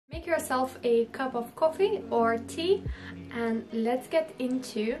make yourself a cup of coffee or tea and let's get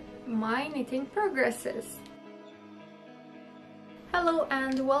into my knitting progresses. Hello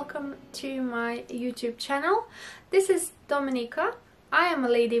and welcome to my YouTube channel. This is Dominika. I am a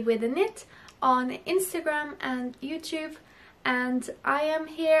lady with a knit on Instagram and YouTube, and I am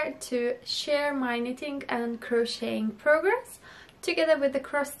here to share my knitting and crocheting progress together with the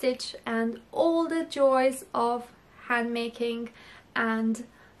cross stitch and all the joys of hand making and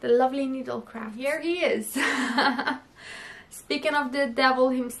the lovely needlecraft. Here he is. Speaking of, the devil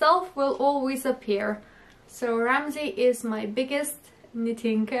himself will always appear. So Ramsey is my biggest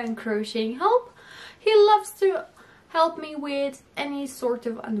knitting and crocheting help. He loves to help me with any sort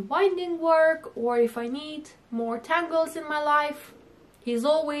of unwinding work, or if I need more tangles in my life, he's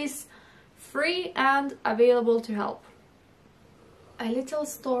always free and available to help. A little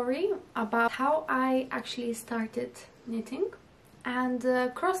story about how I actually started knitting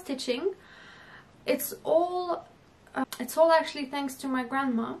and cross-stitching. It's all actually thanks to my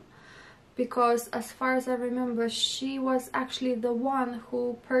grandma, because as far as I remember, she was actually the one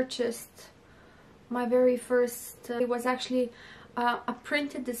who purchased my very first, it was actually a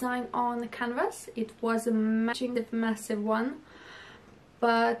printed design on canvas. It was a massive one,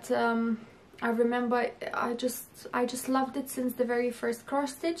 but I remember I just loved it since the very first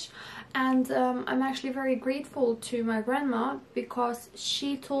cross stitch, and I'm actually very grateful to my grandma because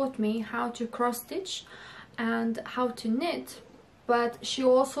she taught me how to cross stitch and how to knit, but she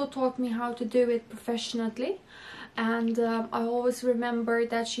also taught me how to do it professionally. And I always remember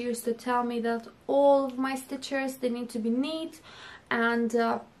that she used to tell me that all of my stitches, they need to be neat and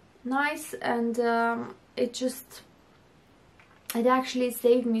nice, and it actually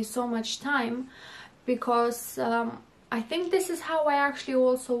saved me so much time, because I think this is how I actually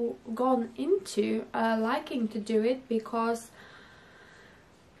also gone into liking to do it, because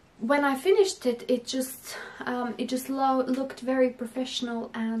when I finished it, it just looked very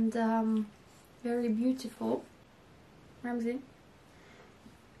professional and very beautiful. Ramsey,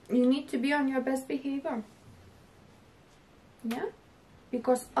 you need to be on your best behavior, yeah,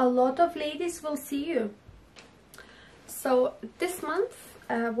 because a lot of ladies will see you. So this month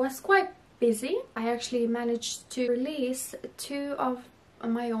was quite busy. I actually managed to release 2 of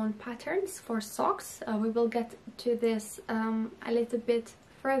my own patterns for socks. We will get to this a little bit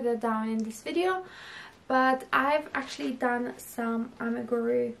further down in this video, but I've actually done some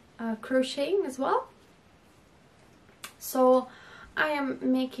amigurumi crocheting as well. So I am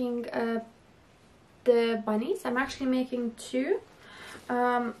making the bunnies. I'm actually making 2.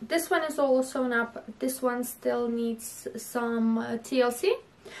 This one is all sewn up. This one still needs some TLC,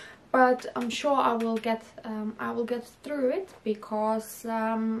 but I'm sure I will get through it, because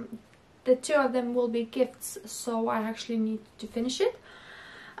the 2 of them will be gifts, so I actually need to finish it.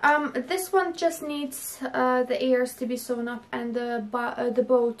 This one just needs the ears to be sewn up and the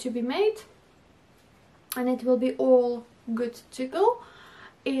bow to be made, and it will be all good to go.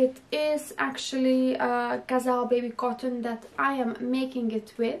 It is actually Gazelle baby cotton that I am making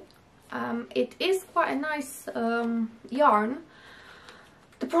it with. It is quite a nice yarn.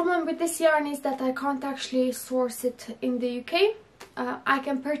 The problem with this yarn is that I can't actually source it in the UK. I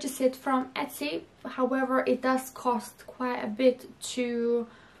can purchase it from Etsy, however it does cost quite a bit to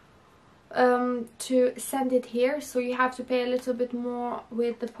send it here, so you have to pay a little bit more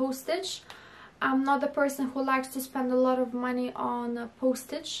with the postage. I'm not the person who likes to spend a lot of money on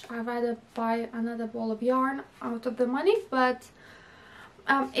postage. I'd rather buy another ball of yarn out of the money, but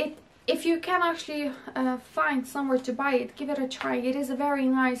if you can actually find somewhere to buy it, give it a try. It is a very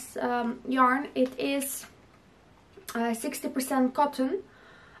nice yarn. It is 60% cotton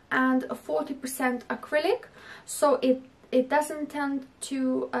and 40% acrylic, so it doesn't tend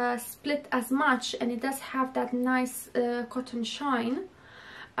to split as much, and it does have that nice cotton shine.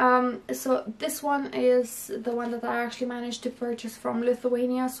 So this one is the one that I actually managed to purchase from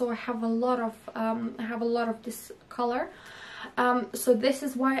Lithuania, so I have a lot of this color. So this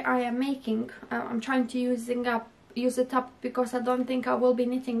is why I am making. I'm trying to use it up because I don't think I will be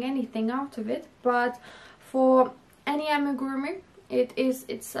knitting anything out of it. But for any amigurumi,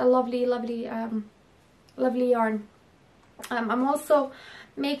 it's a lovely yarn. I'm also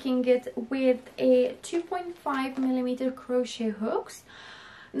making it with a 2.5mm crochet hooks.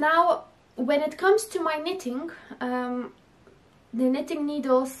 Now, when it comes to my knitting, the knitting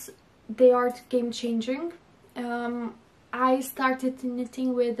needles, they are game-changing. I started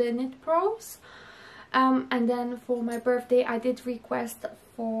knitting with the Knit Pros, and then for my birthday I did request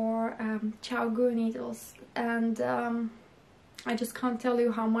for ChiaoGoo needles, and I just can't tell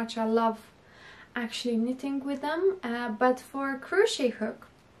you how much I love actually knitting with them. But for a crochet hook,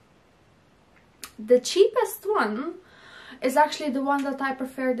 The cheapest one is actually the one that I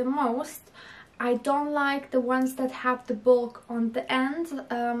prefer the most. I don't like the ones that have the bulk on the end.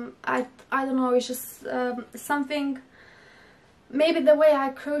 I don't know, it's just something, maybe the way I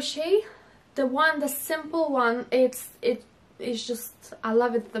crochet. The simple one, it's just, I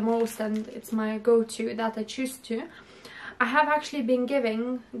love it the most, and it's my go-to that I choose to. I have actually been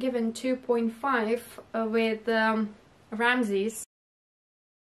given 2.5 with Ramsey's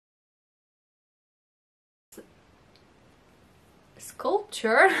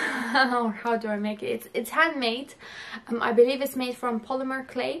sculpture, or how do I make it? It's handmade. I believe it's made from polymer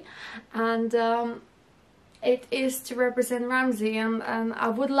clay, and it is to represent Ramsey, and I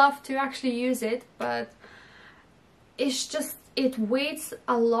would love to actually use it, but it's just, it weighs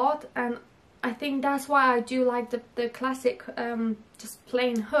a lot, and I think that's why I do like the classic just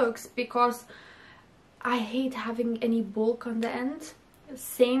plain hooks, because I hate having any bulk on the end.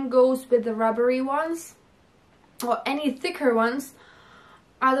 Same goes with the rubbery ones or any thicker ones.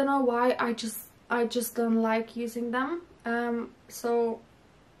 I don't know why, I just don't like using them. So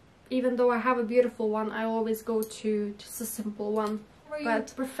even though I have a beautiful one, I always go to just a simple one.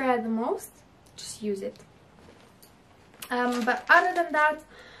 But prefer the most, just use it. But other than that,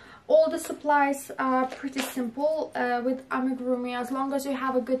 all the supplies are pretty simple with amigurumi, as long as you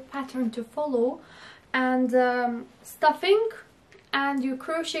have a good pattern to follow and stuffing, and you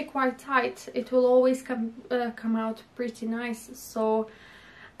crochet quite tight, it will always come out pretty nice. So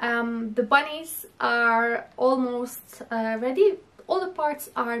the bunnies are almost ready. All the parts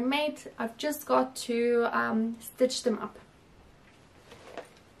are made. I've just got to stitch them up.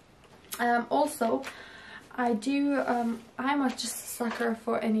 Also, I'm just a sucker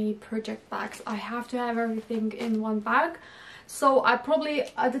for any project bags. I have to have everything in one bag. So I probably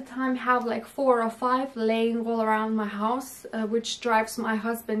at the time have like 4 or 5 laying all around my house, which drives my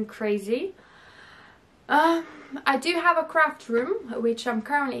husband crazy. I do have a craft room, which I'm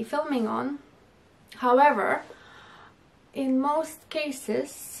currently filming on. However, in most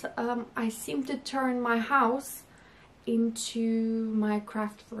cases, I seem to turn my house into my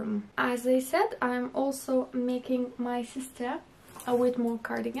craft room. As I said, I'm also making my sister a Whitmore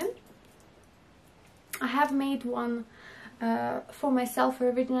cardigan. I have made one for myself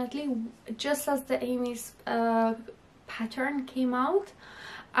originally, just as the Amy's pattern came out.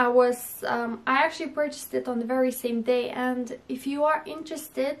 I actually purchased it on the very same day, and if you are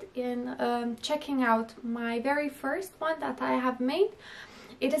interested in checking out my very first one that I have made,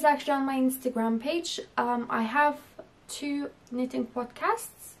 it is actually on my Instagram page. I have 2 knitting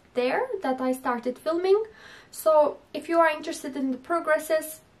podcasts there that I started filming, so if you are interested in the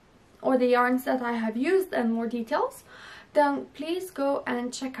progresses or the yarns that I have used and more details, then please go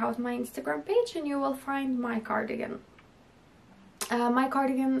and check out my Instagram page and you will find my cardigan. My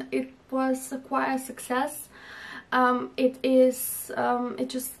cardigan, it was quite a success. It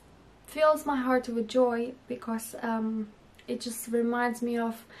just fills my heart with joy, because it just reminds me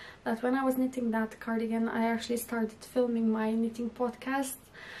of that when I was knitting that cardigan, I actually started filming my knitting podcast,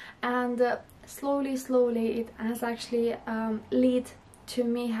 and slowly it has actually led to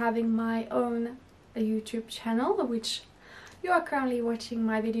me having my own YouTube channel, which you are currently watching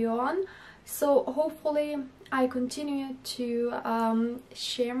my video on. So hopefully I continue to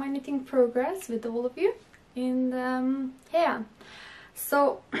share my knitting progress with all of you. And yeah,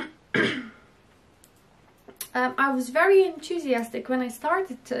 so I was very enthusiastic when I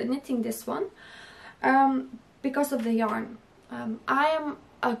started knitting this one because of the yarn. I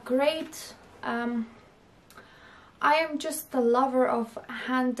am just a lover of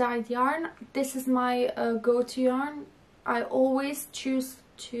hand-dyed yarn. This is my go-to yarn. I always choose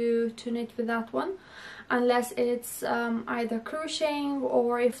to knit with that one, unless it's either crocheting,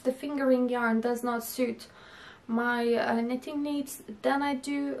 or if the fingering yarn does not suit my knitting needs, then I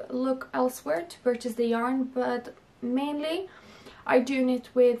do look elsewhere to purchase the yarn. But mainly I do knit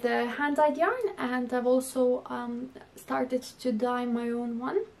with hand-dyed yarn, and I've also started to dye my own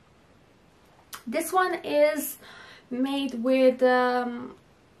one. This one is made with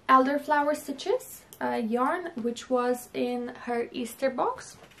elderflower stitches yarn, which was in her Easter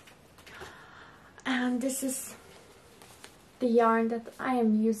box, and this is the yarn that I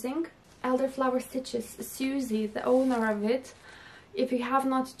am using. Elderflower Stitches. Susie, the owner of it, if you have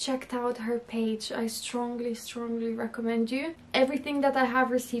not checked out her page, I strongly recommend you. Everything that I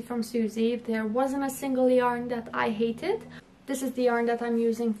have received from Susie, there wasn't a single yarn that I hated. This is the yarn that I'm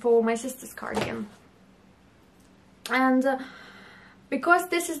using for my sister's cardigan. And because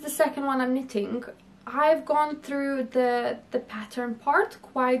this is the second one I'm knitting, I've gone through the pattern part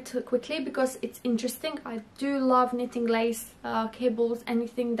quite quickly because it's interesting. I do love knitting lace, cables,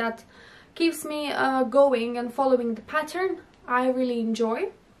 anything that keeps me going and following the pattern, I really enjoy.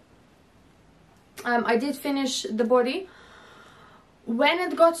 I did finish the body. When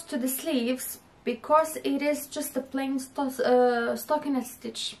it got to the sleeves, because it is just a plain stockinette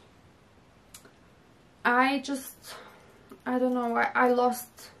stitch, I don't know, I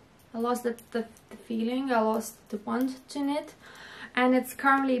lost the feeling, I lost the want to knit, and it's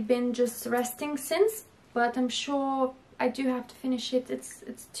currently been just resting since, but I'm sure I do have to finish it.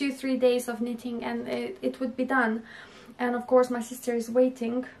 It's 2-3 days of knitting and it would be done. And of course my sister is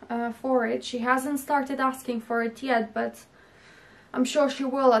waiting for it. She hasn't started asking for it yet, but I'm sure she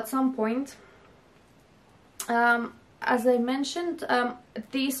will at some point. As I mentioned,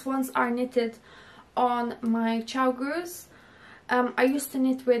 these ones are knitted on my Ciao Goose. I used to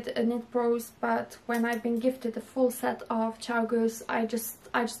knit with Knit Pros, but when I've been gifted a full set of Ciao Goose, I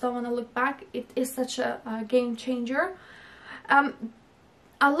just don't want to look back. It is such a game changer.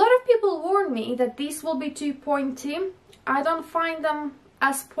 A lot of people warn me that these will be too pointy. I don't find them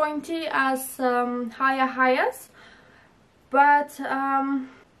as pointy as Haya Hayas, but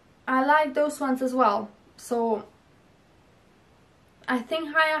I like those ones as well. So I think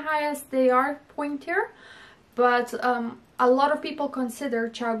Haya Hayas, they are pointier, but a lot of people consider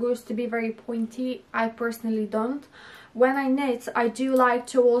Ciao Goose to be very pointy. I personally don't. When I knit, I do like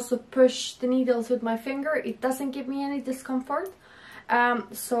to also push the needles with my finger. It doesn't give me any discomfort.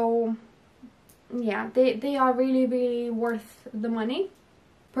 So yeah, they are really worth the money,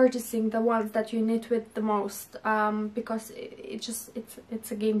 purchasing the ones that you knit with the most, because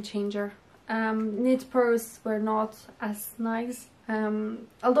it's a game changer. Knit Pros were not as nice,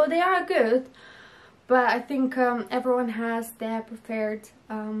 although they are good, but I think everyone has their preferred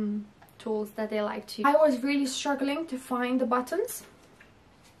tools that they like to use. I was really struggling to find the buttons,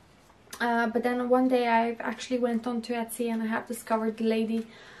 but then one day I actually went on to Etsy and I have discovered the lady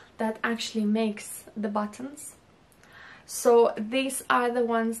that actually makes the buttons. So these are the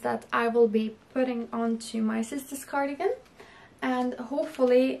ones that I will be putting onto my sister's cardigan, and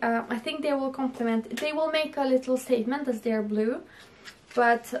hopefully I think they will complement. They will make a little statement as they're blue,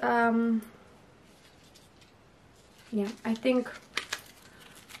 but yeah, I think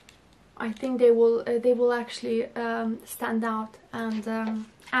they will actually stand out and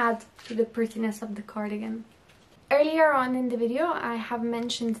add to the prettiness of the cardigan. Earlier on in the video I have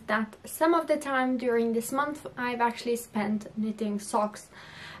mentioned that some of the time during this month I've actually spent knitting socks,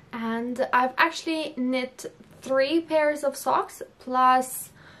 and I've actually knit 3 pairs of socks plus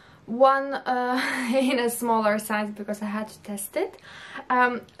one in a smaller size because I had to test it.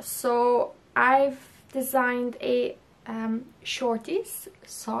 So I've designed a shorties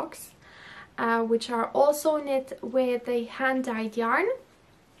socks, which are also knit with a hand-dyed yarn,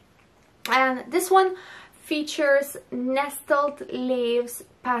 and this one features nestled leaves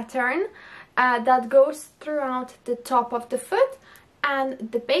pattern that goes throughout the top of the foot,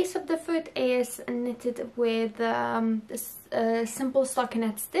 and the base of the foot is knitted with this simple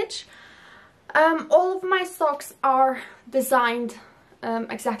stockinette stitch. All of my socks are designed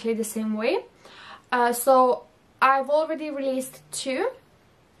exactly the same way, so I've already released 2.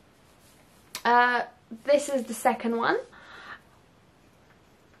 This is the second one,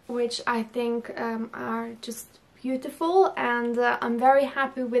 which I think are just beautiful, and I'm very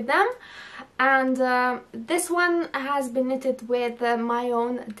happy with them. And this one has been knitted with my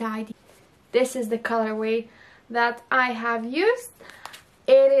own dyed. This is the colorway that I have used.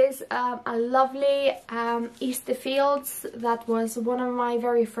 It is a lovely Easter Fields. That was one of my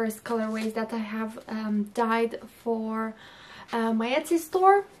very first colorways that I have dyed for my Etsy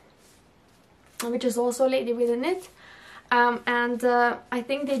store, which is also Lady with a Knit. And I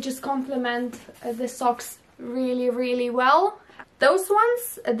think they just complement the socks really well. Those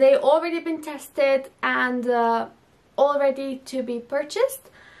ones, they already been tested and all ready to be purchased.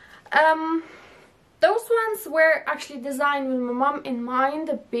 Those ones were actually designed with my mom in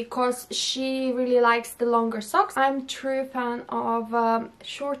mind because she really likes the longer socks. I'm a true fan of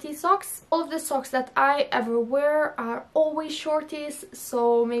shorty socks. All of the socks that I ever wear are always shorties,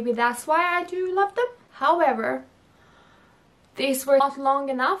 so maybe that's why I do love them. However, these were not long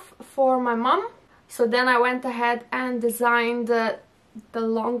enough for my mom, so then I went ahead and designed the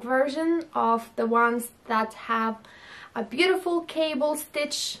long version of the ones that have a beautiful cable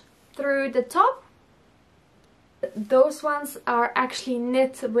stitch through the top. Those ones are actually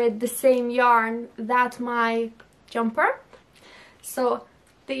knit with the same yarn that my jumper. So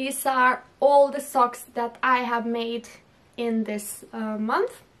these are all the socks that I have made in this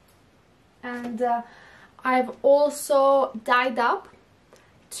month, and I've also dyed up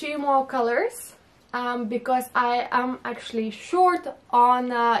 2 more colors because I am actually short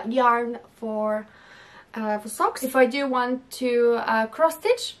on yarn for socks. If I do want to cross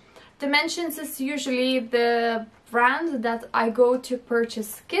stitch, Dimensions is usually the brand that I go to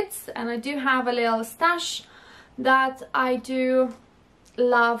purchase kits, and I do have a little stash that I do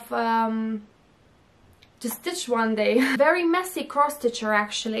love to stitch one day. Very messy cross stitcher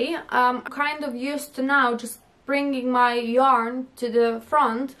actually. I'm kind of used to now just bringing my yarn to the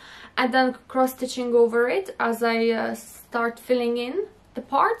front and then cross stitching over it as I start filling in the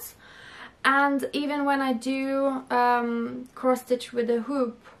parts. And even when I do cross stitch with a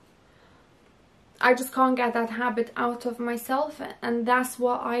hoop, I just can't get that habit out of myself, and that's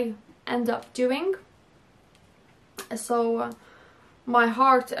what I end up doing. So my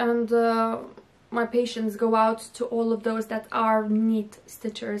heart and my patience go out to all of those that are neat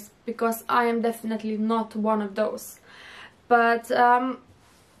stitchers, because I am definitely not one of those. But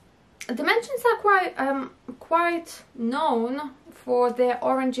Dimensions are quite known for their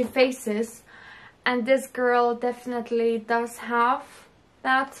orangey faces, and this girl definitely does have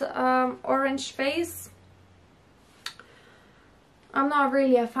that orange face. I'm not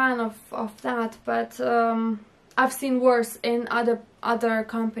really a fan of that, but I've seen worse in other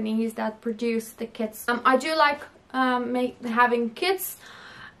companies that produce the kits. I do like having kits.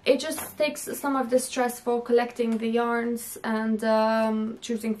 It just takes some of the stress for collecting the yarns and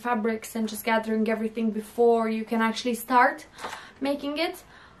choosing fabrics and just gathering everything before you can actually start making it.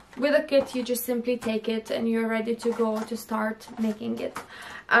 With a kit, you just simply take it and you're ready to go to start making it.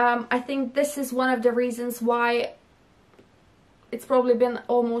 I think this is one of the reasons why it's probably been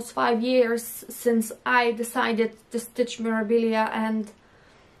almost 5 years since I decided to stitch Mirabilia, and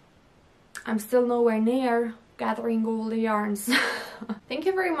I'm still nowhere near gathering all the yarns. Thank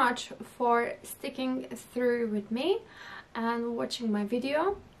you very much for sticking through with me and watching my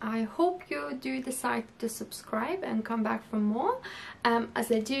video. I hope you do decide to subscribe and come back for more,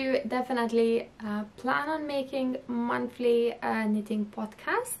 as I do definitely plan on making monthly knitting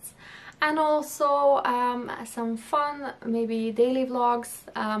podcasts, and also some fun, maybe daily vlogs.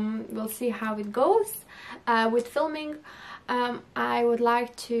 We'll see how it goes with filming. I would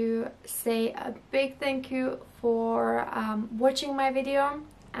like to say a big thank you for watching my video,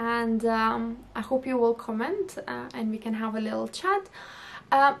 and I hope you will comment and we can have a little chat.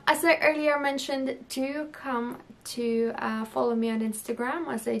 As I earlier mentioned, do come to follow me on Instagram,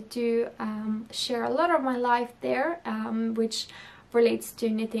 as I do share a lot of my life there, which relates to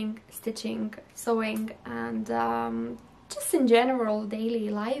knitting, stitching, sewing, and just in general daily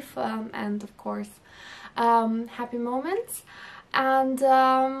life, and of course happy moments. And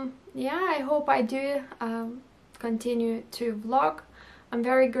yeah, I hope I do continue to vlog. I'm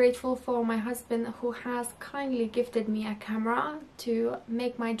very grateful for my husband, who has kindly gifted me a camera to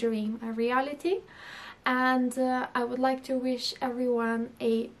make my dream a reality. And I would like to wish everyone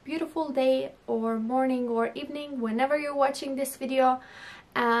a beautiful day or morning or evening whenever you're watching this video,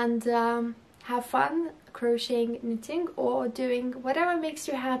 and have fun crocheting, knitting, or doing whatever makes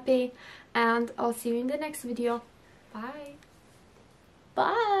you happy, and I'll see you in the next video. Bye!